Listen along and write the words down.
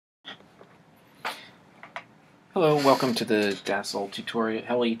Hello, welcome to the Dazzle tutorial,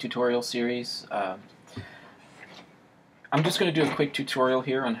 Heli tutorial series. I'm just going to do a quick tutorial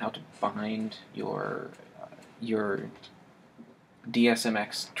here on how to bind your DSMX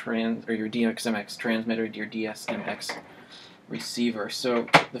your DXMX transmitter to your DSMX receiver. So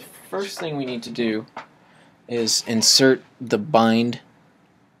the first thing we need to do is insert the bind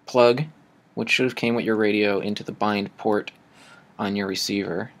plug, which should have came with your radio, into the bind port on your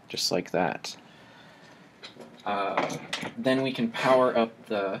receiver, just like that. Then we can power up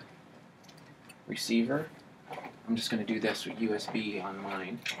the receiver. I'm just going to do this with USB on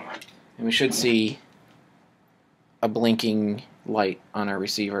mine. And we should see a blinking light on our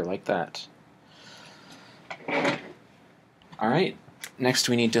receiver like that. Alright, next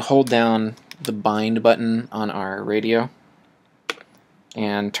we need to hold down the bind button on our radio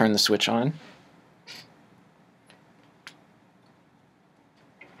and turn the switch on.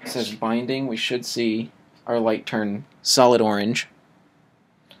 It says binding. We should see our light turn solid orange,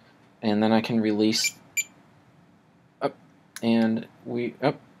 and then I can release up, and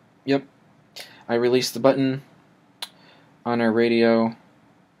yep, I release the button on our radio,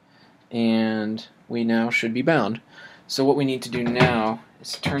 and we now should be bound. So what we need to do now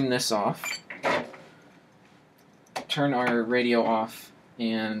is turn this off, turn our radio off,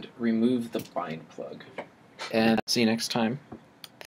 and remove the bind plug. And see you next time.